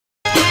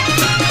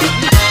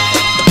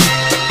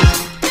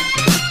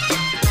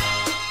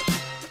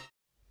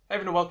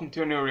and welcome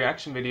to a new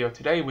reaction video.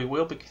 Today we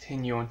will be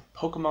continuing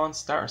Pokemon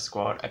Starter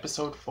Squad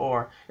episode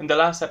 4. In the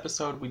last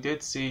episode we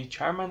did see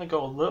Charmander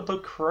go a little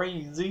bit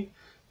crazy.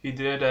 He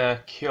did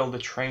kill the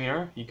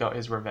trainer, he got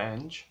his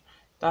revenge.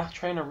 That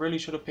trainer really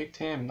should have picked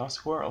him, not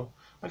Squirtle.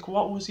 Like,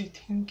 what was he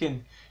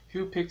thinking?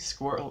 Who picked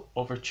Squirtle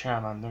over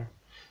Charmander?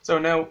 So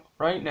now,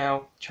 right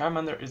now,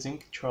 Charmander is in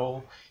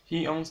control.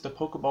 He owns the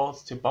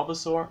Pokeballs to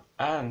Bulbasaur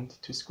and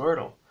to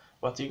Squirtle.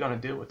 What's he gonna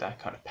do with that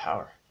kind of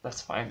power?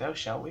 Let's find out,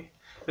 shall we?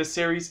 This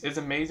series is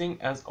amazing.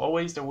 As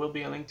always, there will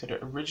be a link to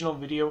the original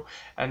video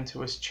and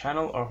to his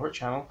channel or her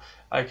channel.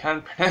 I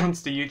can't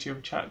pronounce the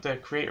the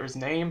creator's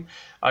name.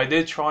 I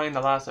did try in the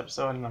last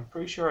episode and I'm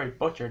pretty sure I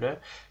butchered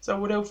it. So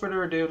without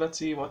further ado, let's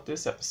see what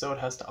this episode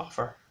has to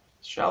offer.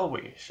 Shall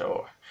we?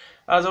 Sure.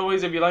 As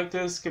always, if you like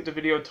this, give the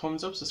video a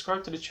thumbs up,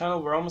 subscribe to the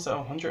channel. We're almost at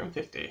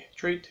 150.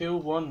 3, 2,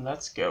 1,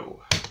 let's go.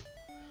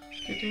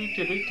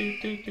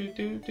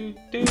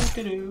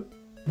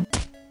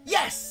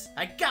 Yes!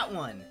 I got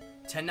one!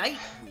 Tonight,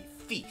 we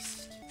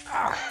feast.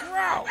 Oh,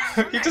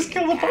 gross! You just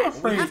killed a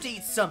butterfree! We have to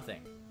eat something,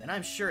 and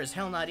I'm sure as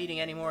hell not eating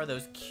any more of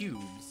those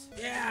cubes.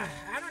 Yeah,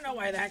 I don't know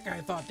why that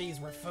guy thought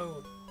these were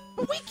food.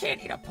 But we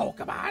can't eat a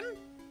Pokemon!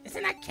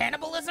 Isn't that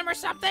cannibalism or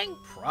something?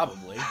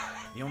 Probably.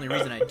 The only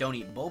reason I don't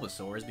eat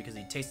Bulbasaur is because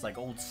he tastes like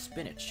old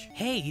spinach.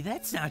 Hey,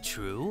 that's not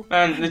true.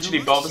 Man, literally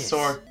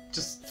Bulbasaur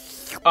just...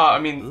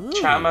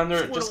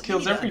 Charmander just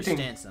kills everything.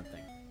 Understand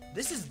something.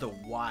 This is the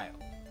wild.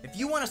 If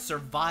you want to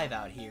survive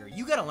out here,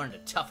 you gotta learn to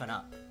toughen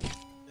up.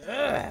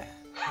 Ugh.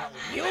 Well,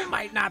 you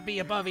might not be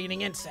above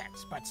eating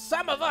insects, but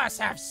some of us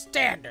have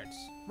standards.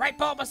 Right,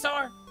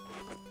 Bulbasaur?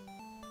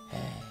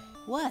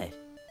 What?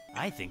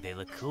 I think they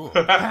look cool. Oh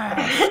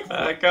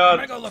I'm god.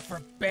 gonna go look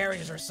for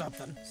berries or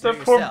something. The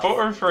poor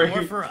butterfree.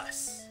 More for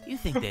us. You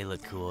think they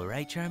look cool,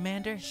 right,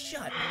 Charmander?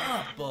 Shut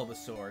up,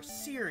 Bulbasaur.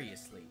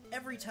 Seriously.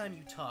 Every time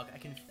you talk, I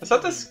can feel Is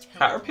that this the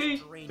intelligence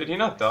Caterpie? draining Did he from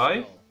not my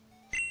die? skull.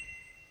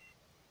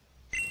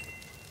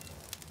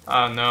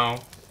 Oh no.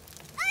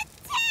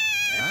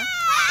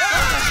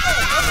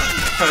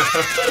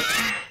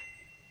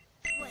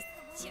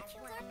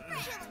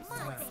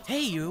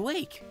 Hey, you're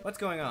awake. What's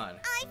going on?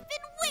 I've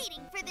been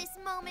waiting for this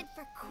moment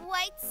for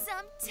quite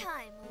some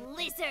time,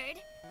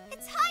 Lizard.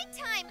 It's high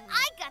time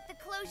I got the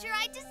closure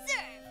I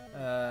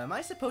deserve. Am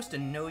I supposed to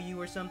know you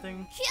or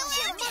something? Kill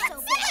your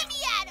muscle, baby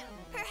Adam.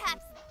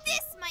 Perhaps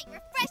this might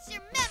refresh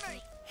your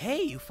memory.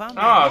 Hey, you found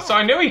me. Oh, so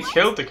I knew he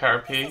killed the This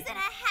Caterpie. isn't a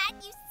hat,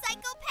 you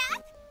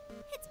psychopath.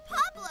 It's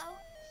Pablo.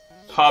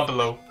 He's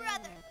Pablo. my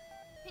brother,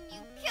 and you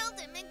killed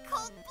him in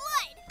cold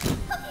blood.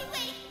 Okay,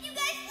 wait, you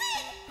guys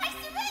win. I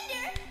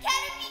surrender.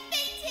 Caterpie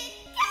fainted.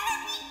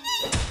 Caterpie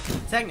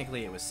fainted.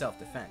 Technically, it was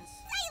self-defense.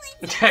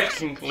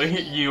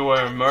 Technically, you were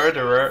a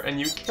murderer and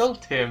you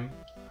killed him.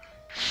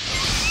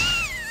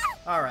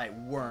 Alright,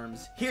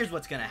 worms, here's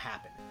what's gonna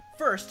happen.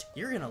 First,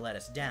 you're gonna let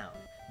us down.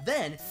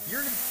 Then,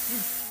 you're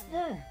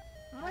gonna...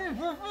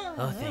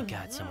 Oh, thank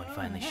God someone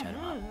finally shut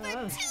him up.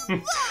 For too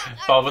long,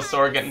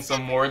 Bulbasaur getting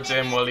some words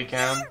in while he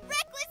can. Your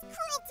reckless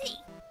cruelty.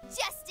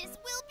 Justice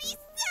will be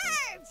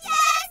served.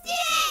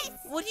 Justice!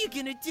 What are you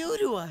gonna do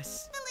to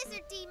us? The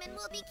lizard demon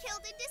will be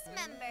killed and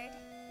dismembered.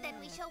 Then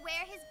we shall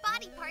wear his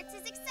body parts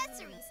as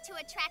accessories to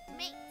attract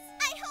mates.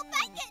 I hope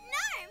I get an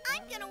arm.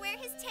 I'm gonna wear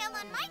his tail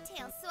on my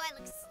tail so I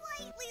look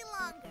slightly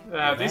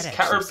longer. These That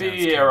actually sounds Caterpie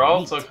kinda are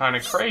also neat. kind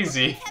of You will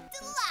crazy. be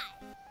kept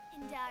alive,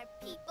 and our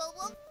people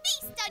will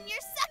feast on your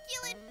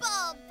succulent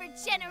bulb for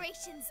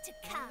generations to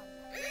come.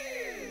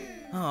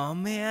 Oh,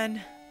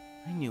 man.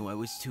 I knew I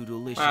was too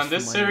delicious. Man,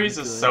 this for my own series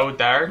is good. so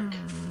dark.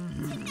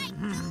 Tonight,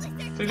 the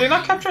lizard Did they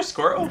not capture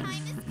Squirtle? time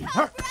has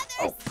come, brothers.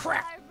 Oh,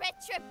 crap. Our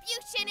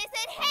retribution is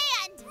at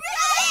hand.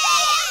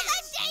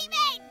 Revenge!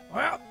 Shaming!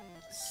 Well,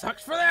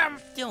 sucks for them.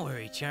 Don't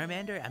worry,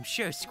 Charmander. I'm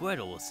sure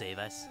Squirtle will save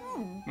us.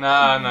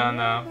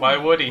 No. Why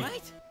would he?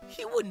 What?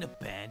 He wouldn't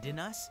abandon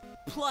us.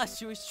 Plus,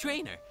 you're his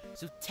trainer,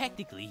 so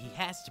technically he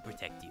has to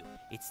protect you.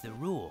 It's the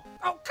rule.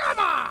 Oh, come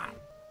on!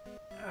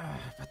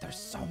 But there's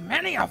so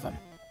many of them.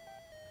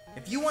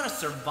 If you want to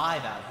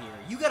survive out here,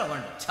 you gotta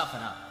learn to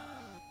toughen up.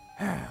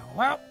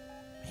 Well,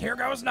 here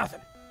goes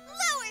nothing.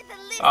 Lower the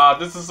lizard. Ah,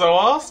 this is so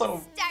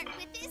awesome. Start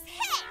with his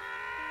head.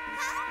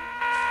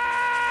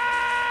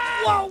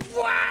 Whoa,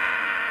 wow!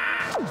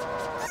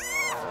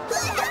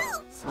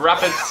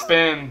 Rapid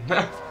spin.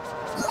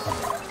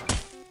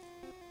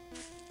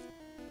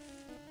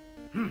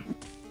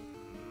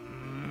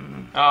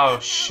 Oh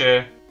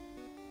shit.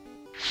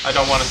 I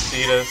don't want to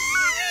see this.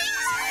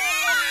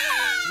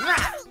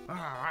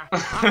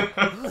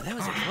 Ooh, that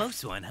was a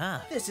close one, huh?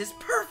 This is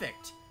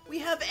perfect! We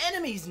have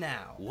enemies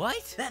now!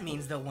 What? That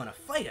means they'll want to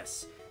fight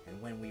us.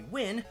 And when we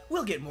win,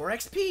 we'll get more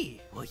XP.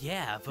 Well,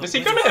 yeah, but... Is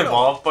he gonna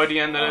evolve by the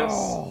end of this?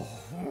 Oh.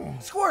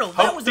 Squirtle,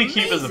 that Hope was they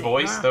amazing! keep his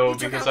voice though, You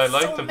took because out I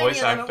like so the many voice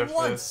of them actor at for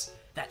once. this.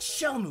 That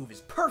shell move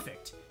is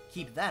perfect.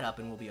 Keep that up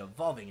and we'll be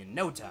evolving in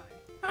no time.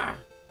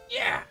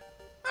 Yeah,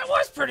 that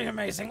was pretty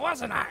amazing,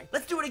 wasn't I?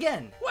 Let's do it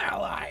again.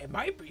 Well, I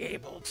might be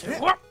able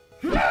to.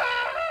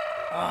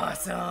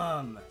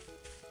 Awesome.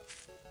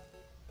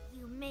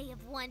 You may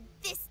have won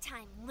this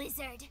time,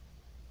 lizard.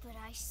 But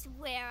I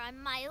swear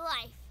on my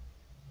life,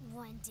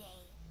 one day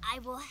I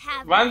will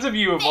have. Reminds of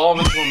you evolve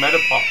into a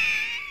Metapod.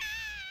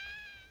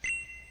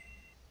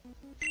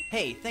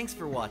 Hey, thanks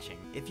for watching.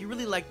 If you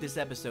really liked this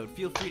episode,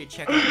 feel free to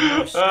check out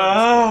more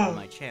stuff on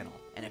my channel.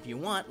 And if you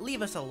want,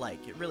 leave us a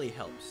like. It really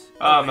helps.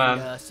 Oh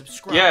man.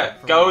 Subscribe. Yeah,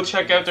 go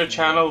check out their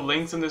channel.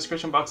 Links in the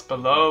description box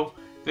below.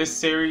 This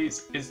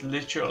series is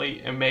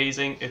literally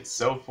amazing. It's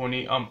so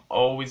funny. I'm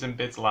always in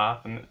bits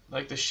laughing.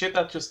 Like the shit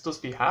that just does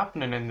be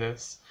happening in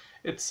this.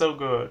 It's so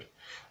good.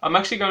 I'm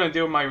actually going to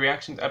do my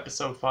reaction to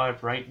episode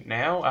 5 right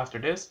now after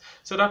this.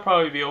 So that'll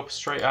probably be up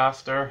straight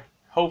after.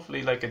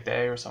 Hopefully like a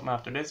day or something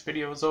after this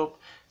video is up.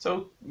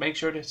 So make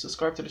sure to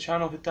subscribe to the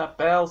channel. Hit that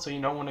bell so you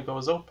know when it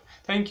goes up.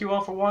 Thank you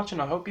all for watching.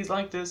 I hope you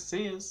like this.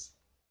 See yous.